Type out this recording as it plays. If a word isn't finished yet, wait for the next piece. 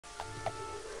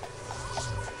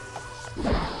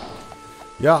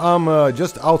Yeah, I'm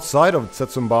just outside of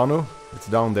Setsumbanu. It's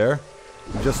down there.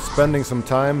 I'm just spending some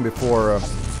time before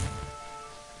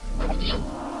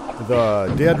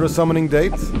the deadra summoning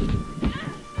date.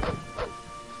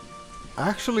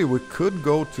 Actually, we could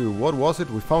go to... what was it?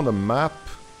 We found a map.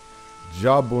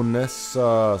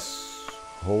 Jabonessa's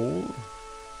hole?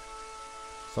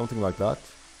 Something like that.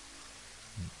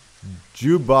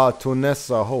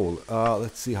 Jubatonessa hole.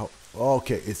 Let's see how...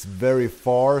 okay, it's very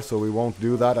far, so we won't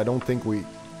do that. I don't think we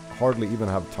hardly even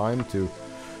have time to...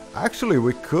 actually,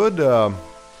 we could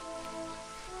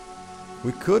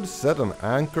set an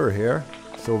anchor here,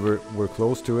 so we're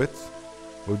close to it.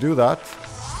 We'll do that.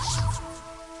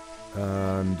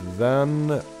 And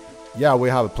then... yeah, we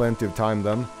have plenty of time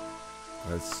then.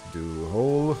 Let's do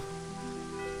hole.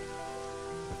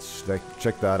 Let's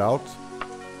check that out.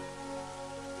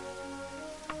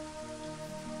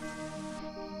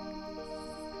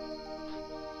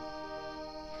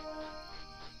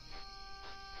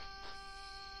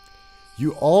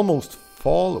 You almost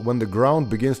fall when the ground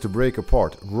begins to break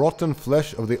apart. Rotten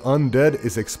flesh of the undead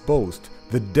is exposed.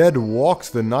 The dead walks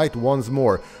the night once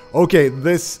more. Okay,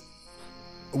 this...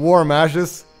 warm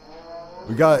ashes.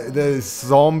 We got the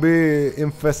zombie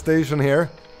infestation here.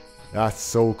 That's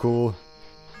so cool.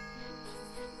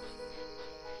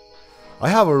 I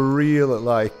have a real,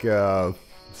 like,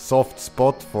 soft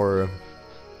spot for...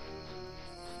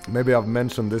 maybe I've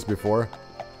mentioned this before.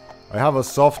 I have a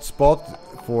soft spot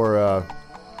for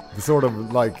the sort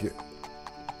of, like,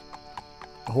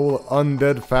 whole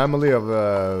undead family of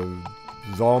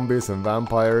zombies and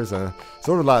vampires. And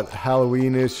sort of like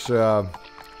Halloweenish...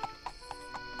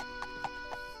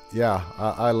 yeah,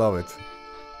 I love it.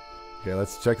 Okay,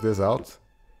 let's check this out.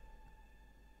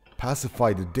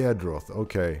 Pacify the deadroth.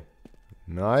 Okay.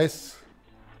 Nice.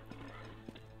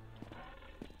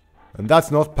 And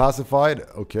that's not pacified.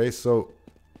 Okay, so...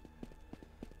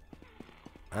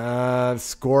 and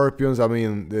scorpions, I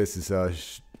mean, this is a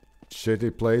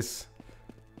shitty place.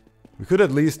 We could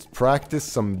at least practice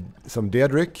some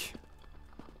Daedric.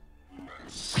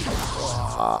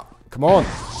 Come on!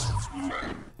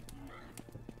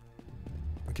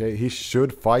 Okay, he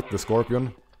should fight the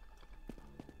scorpion.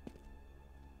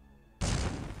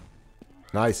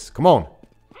 Nice, come on!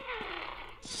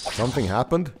 Something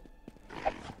happened?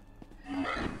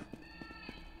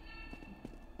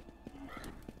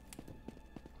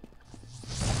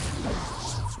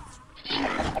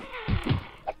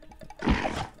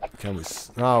 Can we...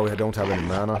 no, we don't have any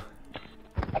mana.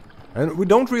 And we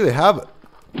don't really have...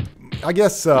 I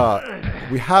guess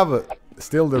we have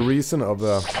still the reason of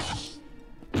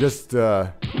just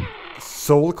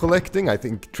soul collecting. I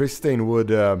think Tristan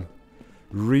would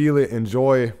really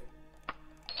enjoy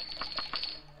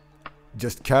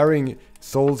just carrying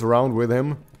souls around with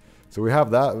him. So we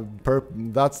have that.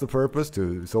 That's the purpose,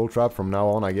 to soul trap from now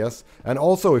on, I guess. And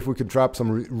also, if we could trap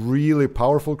some really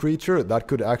powerful creature, that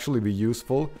could actually be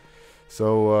useful.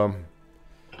 So,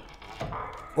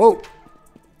 whoa!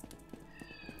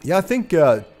 Yeah, I think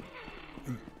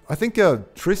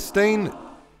Tristan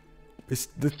is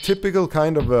the typical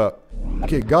kind of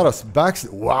okay, got us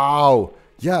wow!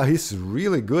 Yeah, he's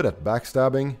really good at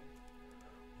backstabbing.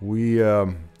 We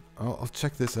I'll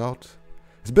check this out.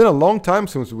 It's been a long time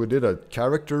since we did a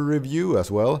character review as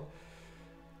well.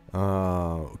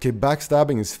 Okay,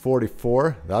 backstabbing is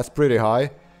 44. That's pretty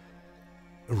high.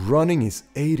 Running is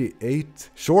 88.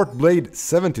 Short blade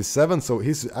 77. So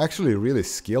he's actually really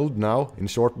skilled now in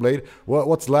short blade.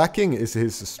 What's lacking is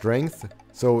his strength.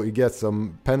 So he gets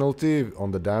some penalty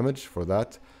on the damage for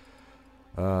that.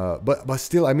 But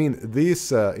still, I mean,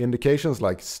 these indications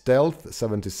like stealth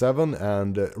 77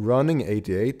 and running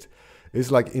 88 is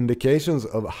like indications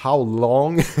of how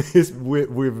long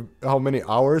how many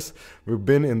hours we've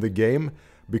been in the game,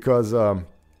 because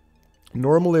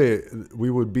normally we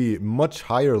would be much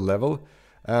higher level,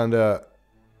 and the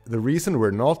reason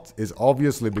we're not is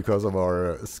obviously because of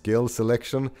our skill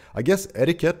selection. I guess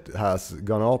etiquette has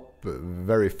gone up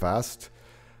very fast.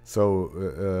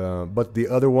 So, but the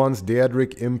other ones,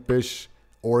 Daedric, Impish,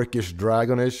 Orcish,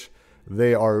 Dragonish,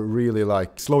 they are really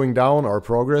like slowing down our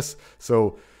progress.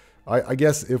 So I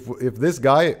guess if this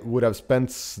guy would have spent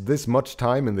this much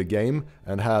time in the game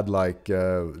and had like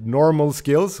normal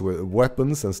skills with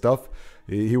weapons and stuff,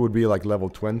 he would be like level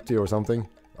 20 or something.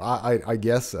 I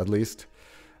guess, at least.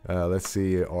 Let's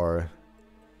see, our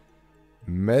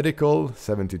medical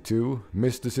 72,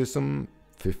 mysticism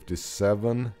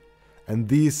 57. And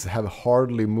these have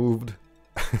hardly moved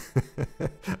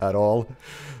at all.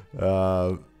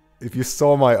 If you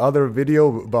saw my other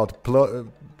video about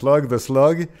plug the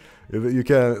slug, you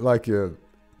can like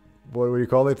what do you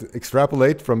call it?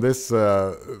 Extrapolate from this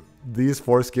these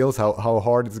 4 skills how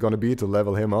hard it's gonna be to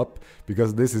level him up,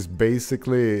 because this is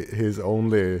basically his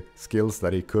only skills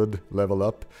that he could level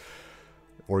up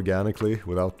organically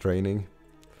without training.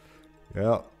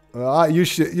 Yeah. You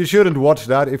shouldn't watch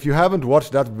that. If you haven't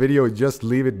watched that video, just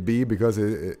leave it be, because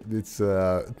it's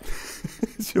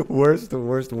it's your worst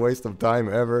waste of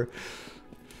time ever.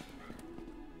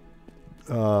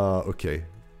 Okay.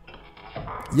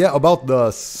 Yeah, about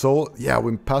the soul. Yeah,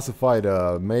 we pacified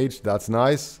a mage. That's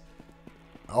nice.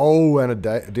 Oh, and a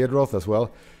deadra as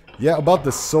well. Yeah, about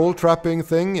the soul trapping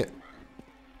thing.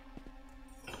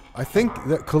 I think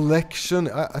the collection.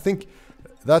 I think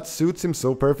that suits him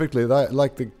so perfectly. That,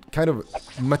 like, the kind of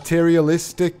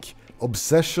materialistic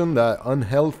obsession, that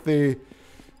unhealthy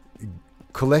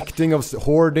collecting of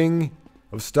hoarding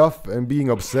of stuff and being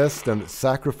obsessed and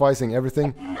sacrificing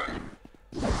everything.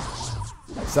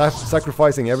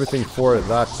 Sacrificing everything for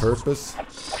that purpose.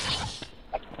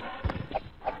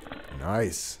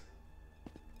 Nice.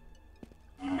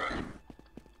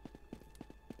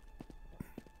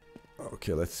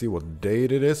 Okay, let's see what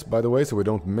date it is, by the way, so we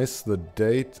don't miss the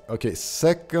date. Okay,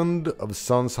 2nd of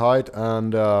Sun's Height,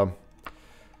 and I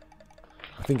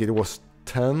think it was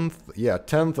 10th. Yeah,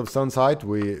 10th of Sun's Height,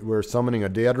 we're summoning a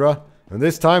deadra, and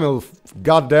this time it'll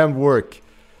goddamn work.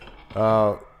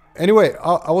 Anyway,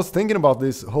 I was thinking about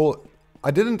this whole...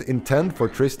 I didn't intend for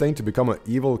Tristane to become an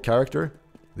evil character.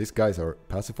 These guys are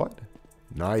pacified.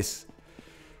 Nice.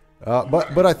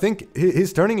 But I think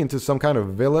he's turning into some kind of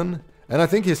villain. And I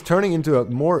think he's turning into a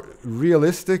more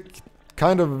realistic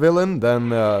kind of villain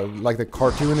than like the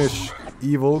cartoonish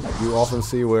evil you often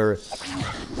see where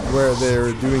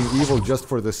they're doing evil just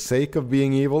for the sake of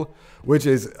being evil. Which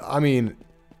is, I mean...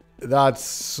 That's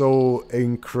so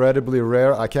incredibly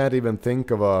rare. I can't even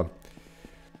think of a...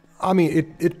 I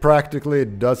mean, it practically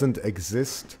doesn't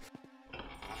exist.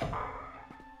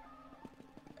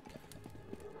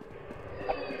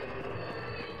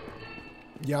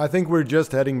 Yeah, I think we're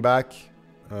just heading back.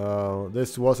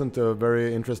 This wasn't a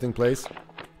very interesting place.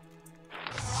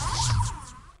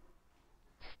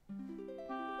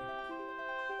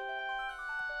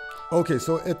 Okay,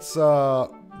 so it's...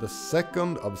 the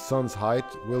 2nd of Sun's Height.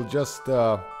 We'll just...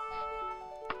 I'll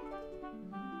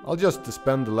just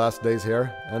spend the last days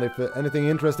here. And if anything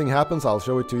interesting happens, I'll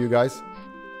show it to you guys.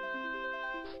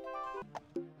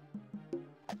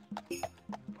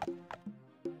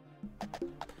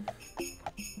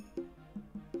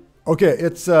 Okay,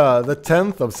 it's the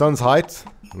 10th of Sun's Height.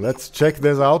 Let's check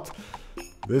this out.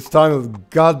 This time it's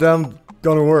goddamn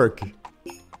gonna work.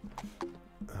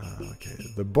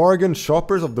 The bargain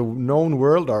shoppers of the known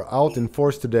world are out in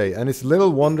force today, and it's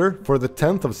little wonder, for the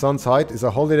 10th of Sun's Height is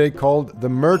a holiday called the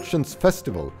Merchants'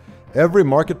 Festival. Every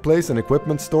marketplace and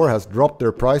equipment store has dropped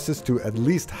their prices to at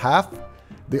least half.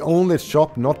 The only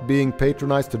shop not being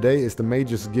patronized today is the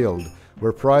Mages Guild,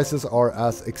 where prices are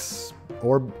as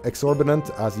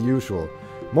exorbitant as usual.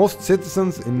 Most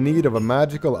citizens in need of a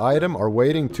magical item are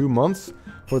waiting 2 months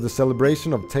for the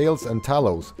celebration of Tales and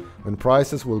Talos, when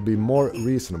prices will be more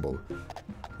reasonable.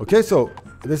 Okay, so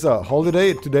there's a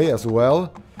holiday today as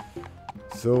well.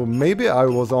 So maybe I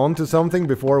was on to something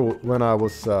before when I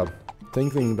was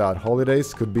thinking that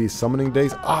holidays could be summoning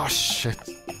days. Ah, shit.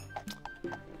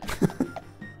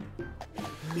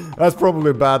 That's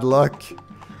probably bad luck.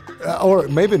 Or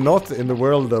maybe not in the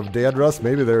world of deadras.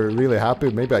 Maybe they're really happy.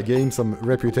 Maybe I gained some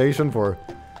reputation for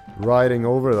riding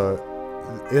over the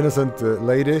innocent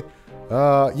lady.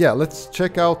 Yeah, let's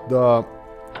check out the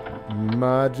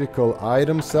magical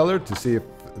item seller to see if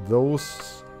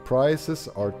those prices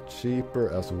are cheaper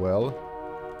as well.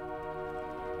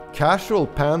 Casual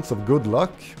pants of good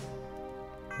luck.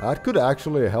 That could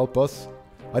actually help us.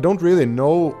 I don't really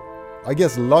know. I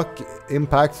guess luck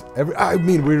impacts every... I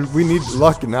mean, we need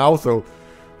luck now, so...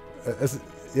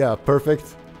 yeah,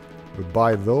 perfect. We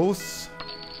buy those.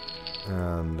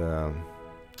 And...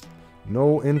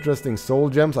 no interesting soul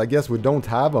gems. I guess we don't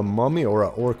have a mummy or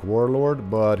an orc warlord,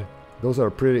 but those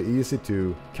are pretty easy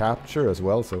to capture as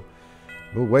well, so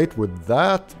we'll wait with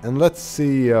that. And let's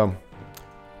see, our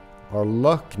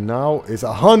luck now is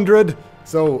 100,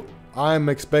 so I'm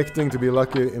expecting to be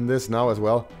lucky in this now as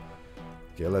well.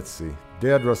 Okay, let's see.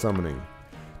 Deadra summoning.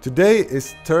 Today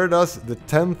is Turdas, the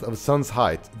 10th of Sun's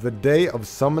Height, the day of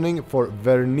summoning for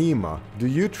Vaernima. Do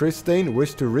you, Tristane,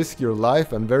 wish to risk your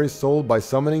life and very soul by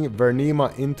summoning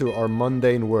Vaernima into our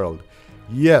mundane world?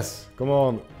 Yes! Come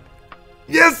on!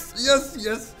 Yes! Yes!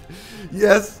 Yes!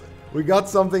 Yes! We got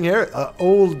something here.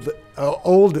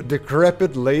 Old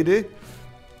decrepit lady.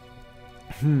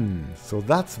 So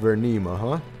that's Vaernima,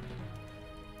 huh?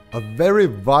 A very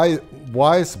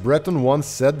wise Breton once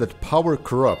said that power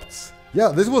corrupts. Yeah,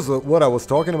 this was what I was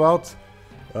talking about.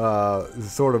 The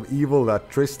sort of evil that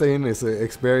Tristan is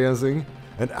experiencing.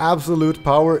 And absolute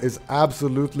power is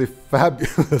absolutely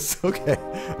fabulous. Okay,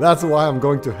 that's why I'm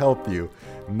going to help you.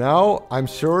 Now, I'm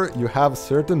sure you have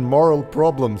certain moral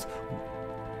problems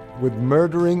with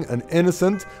murdering an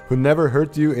innocent who never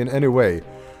hurt you in any way.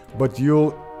 But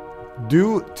you'll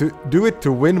do it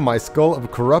to win my skull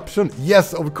of corruption?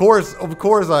 Yes, of course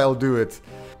I'll do it.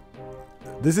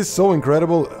 This is so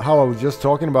incredible how I was just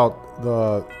talking about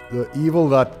the evil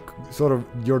that sort of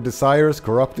your desires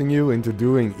corrupting you into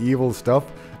doing evil stuff,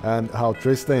 and how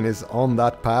Tristan is on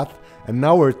that path. And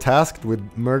now we're tasked with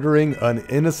murdering an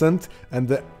innocent, and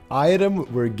the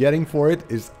item we're getting for it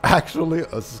is actually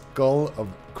a skull of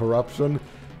corruption.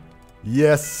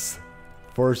 Yes,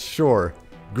 for sure.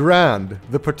 Grand.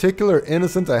 The particular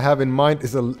innocent I have in mind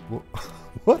is a...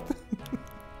 What?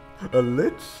 A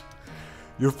lich?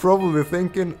 You're probably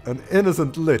thinking, an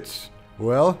innocent lich.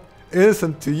 Well,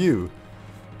 innocent to you.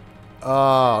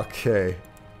 Okay.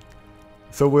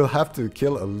 So we'll have to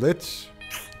kill a lich.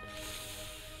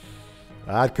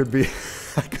 That could be...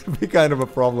 that could be kind of a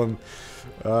problem.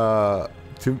 Well,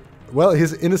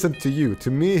 he's innocent to you.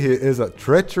 To me, he is a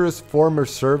treacherous former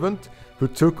servant who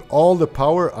took all the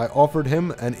power I offered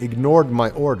him and ignored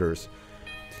my orders.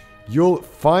 You'll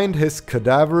find his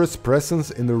cadaverous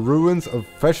presence in the ruins of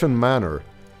Feshen Manor.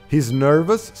 He's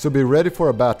nervous, so be ready for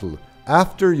a battle.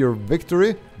 After your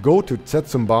victory, go to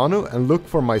Tsetsumbanu and look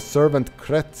for my servant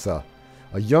Kretsa,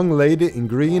 a young lady in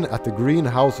green at the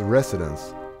greenhouse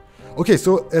residence. Okay,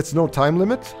 so it's no time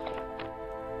limit?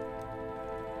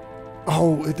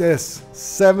 Oh, it is.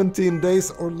 17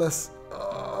 days or less.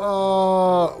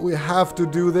 We have to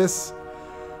do this.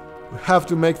 We have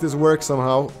to make this work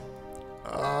somehow.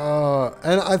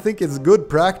 And I think it's good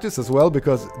practice as well,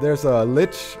 because there's a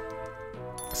lich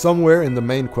somewhere in the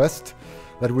main quest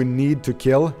that we need to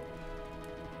kill.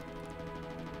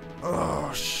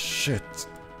 Oh, shit.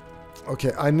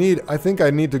 Okay, I think I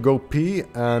need to go pee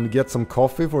and get some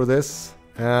coffee for this,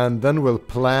 and then we'll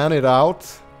plan it out.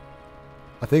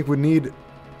 I think we need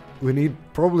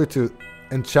probably to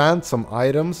enchant some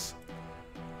items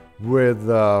with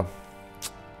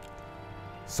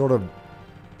sort of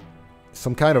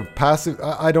some kind of passive.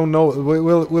 I don't know.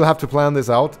 We'll have to plan this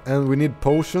out, and we need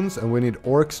potions, and we need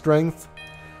orc strength,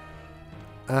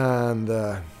 and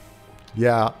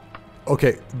yeah.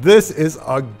 Okay, this is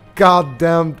a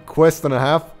goddamn quest and a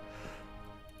half.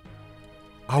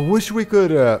 I wish we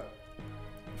could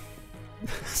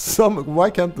why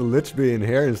can't the lich be in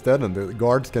here instead, and the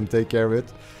guards can take care of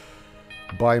it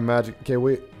by magic?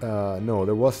 Okay, no,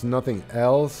 there was nothing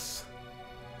else.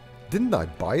 Didn't I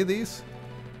buy these?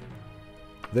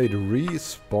 They'd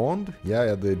respawned?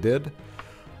 Yeah, they did.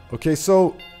 Okay,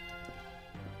 so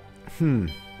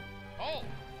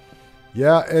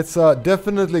yeah, it's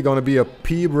definitely gonna be a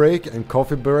pee break and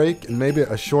coffee break, and maybe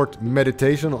a short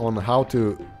meditation on how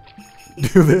to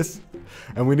do this.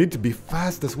 And we need to be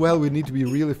fast as well. We need to be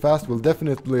really fast. We'll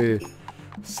definitely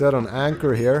set an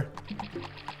anchor here.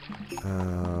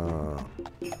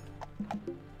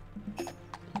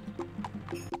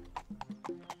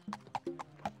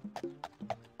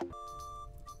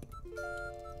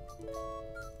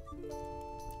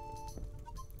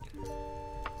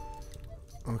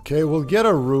 Okay, we'll get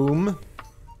a room,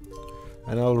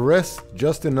 and I'll rest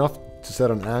just enough to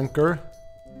set an anchor.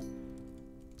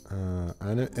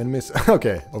 Enemies.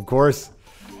 Okay, of course.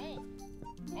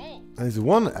 There's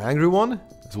one angry one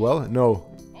as well. No,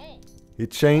 he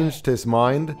changed his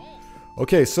mind.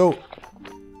 Okay, so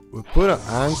we'll put an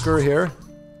anchor here,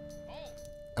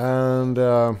 and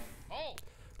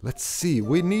let's see.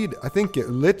 We need, I think,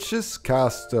 liches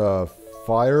cast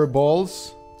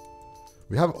fireballs.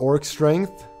 We have orc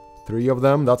strength, 3 of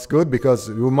them. That's good, because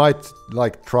we might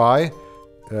like try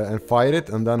and fight it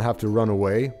and then have to run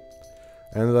away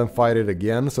and then fight it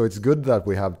again. So it's good that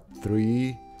we have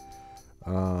 3.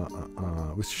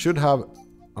 We should have,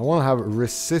 I want to have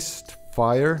resist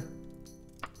fire.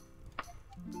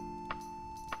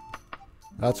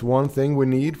 That's one thing we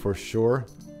need for sure.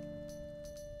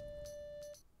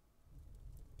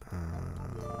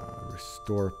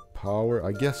 Restore power.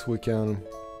 I guess we can.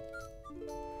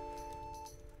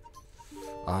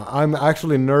 I'm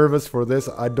actually nervous for this.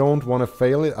 I don't want to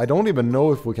fail it. I don't even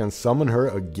know if we can summon her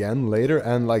again later.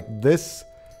 And like this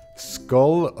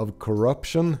skull of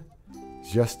corruption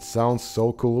just sounds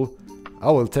so cool.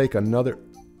 I will take another.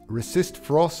 Resist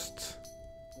frost.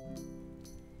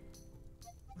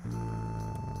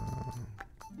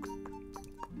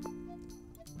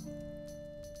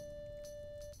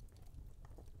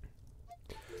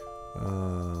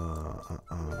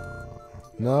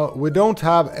 No, we don't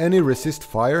have any resist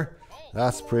fire.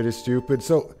 That's pretty stupid.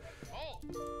 So...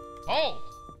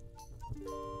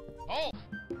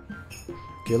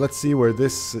 Okay, let's see where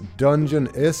this dungeon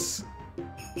is.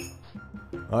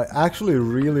 I actually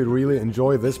really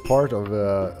enjoy this part of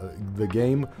the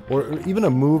game, or even a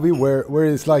movie where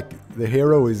it's like the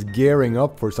hero is gearing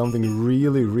up for something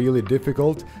really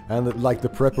difficult, and like the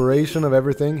preparation of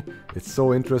everything. It's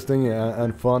so interesting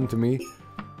and fun to me.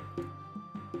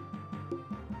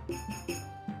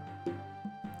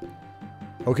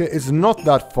 Okay, it's not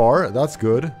that far. That's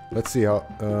good. Let's see how.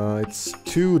 It's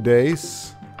 2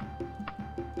 days.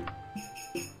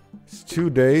 It's 2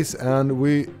 days, and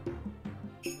we.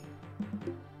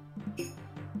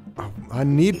 I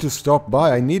need to stop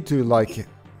by. I need to, like...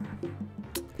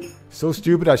 So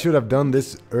stupid, I should have done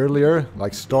this earlier.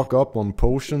 Like, stock up on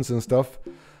potions and stuff.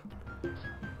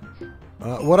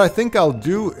 What I think I'll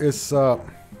do is...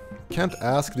 Can't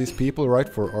ask these people, right,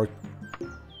 for our...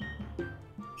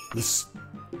 This...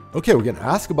 Okay, we can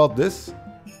ask about this.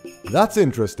 That's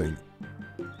interesting.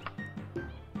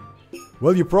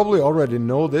 Well, you probably already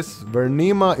know this.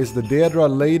 Vaernima is the deadra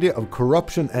lady of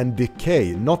corruption and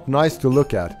decay. Not nice to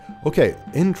look at. Okay,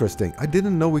 interesting. I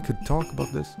didn't know we could talk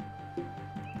about this.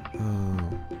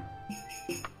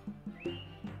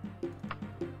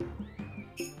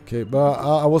 Okay, but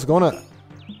I was gonna...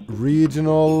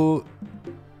 Regional...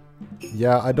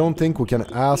 Yeah, I don't think we can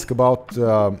ask about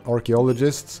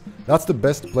archaeologists. That's the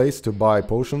best place to buy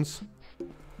potions.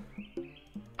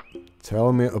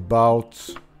 Tell me about...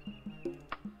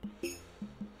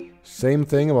 Same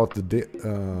thing about the...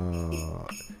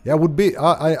 yeah, would be...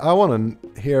 I want to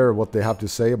hear what they have to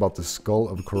say about the Skull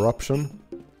of Corruption.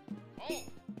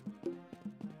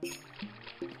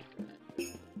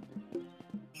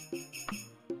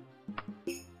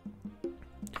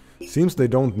 Seems they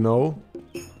don't know.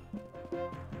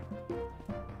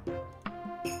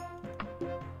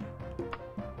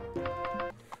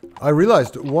 I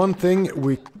realized one thing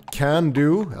we can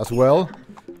do as well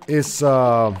is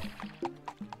do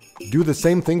the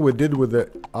same thing we did with the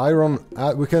iron.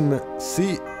 We can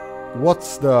see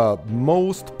what's the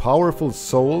most powerful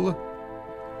soul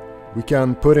we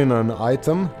can put in an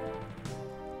item.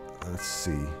 Let's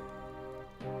see.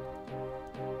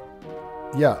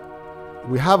 Yeah,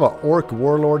 we have an orc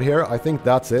warlord here. I think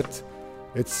that's it.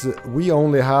 It's we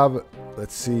only have.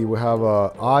 Let's see. We have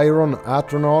a iron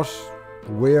Atronosh,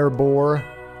 Werebore,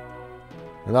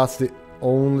 and that's the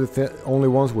only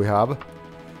ones we have.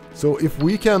 So if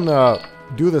we can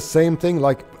do the same thing,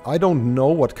 like I don't know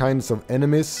what kinds of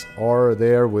enemies are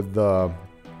there with the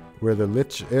where the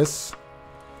lich is.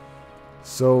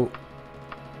 So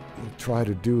we'll try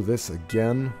to do this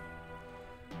again.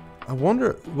 I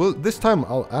wonder, well, this time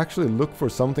I'll actually look for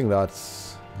something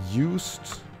that's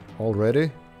used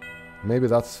already. Maybe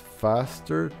that's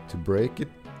faster to break it.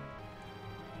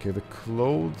 Okay, the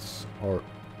clothes are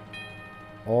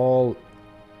all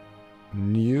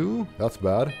new. That's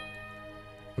bad.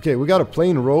 Okay, we got a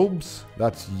plain robes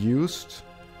that's used.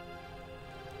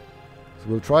 So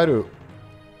we'll try to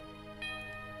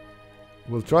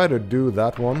do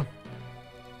that one.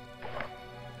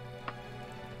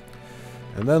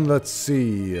 And then let's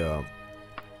see.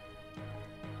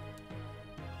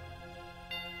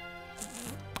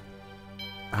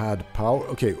 Add power.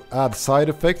 Okay, add side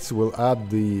effects. We'll add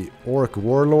the Orc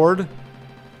Warlord.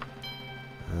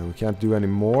 We can't do any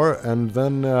more. And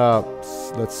then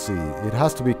let's see. It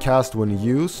has to be cast when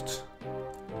used.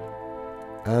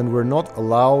 And we're not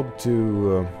allowed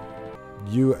to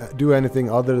do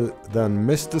anything other than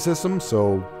mysticism.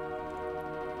 So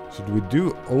should we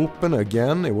do open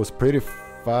again? It was pretty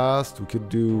fast. We could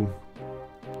do...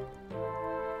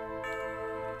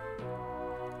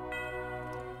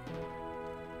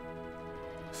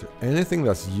 Is there anything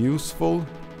that's useful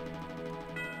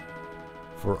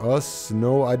for us?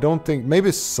 No, I don't think...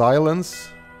 Maybe silence.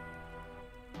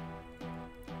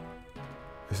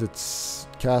 Is it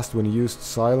cast when used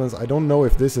silence? I don't know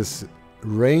if this is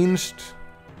ranged.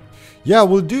 Yeah,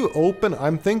 we'll do open.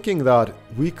 I'm thinking that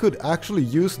we could actually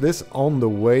use this on the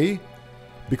way,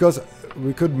 because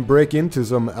we could break into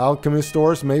some alchemy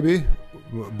stores maybe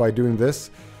by doing this.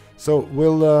 So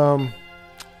we'll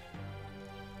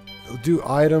do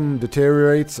item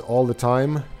deteriorates all the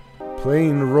time.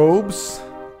 Plain robes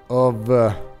of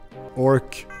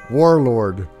Orc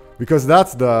Warlord, because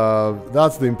that's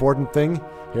the important thing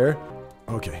here.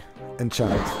 Okay,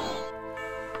 enchant.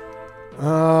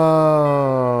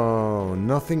 Oh,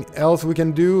 nothing else we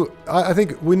can do. I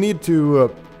think we need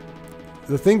to...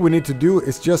 the thing we need to do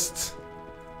is just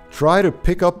try to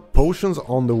pick up potions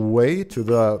on the way to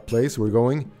the place we're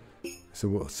going. So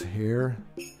what's here?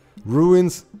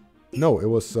 Ruins. No, it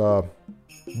was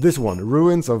this one.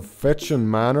 Ruins of Fetchen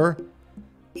Manor.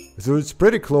 So it's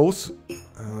pretty close.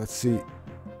 Let's see.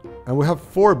 And we have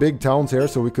 4 big towns here,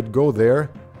 so we could go there.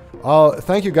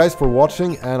 Thank you guys for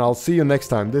watching, and I'll see you next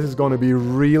time. This is going to be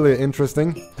really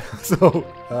interesting. So,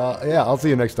 yeah, I'll see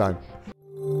you next time.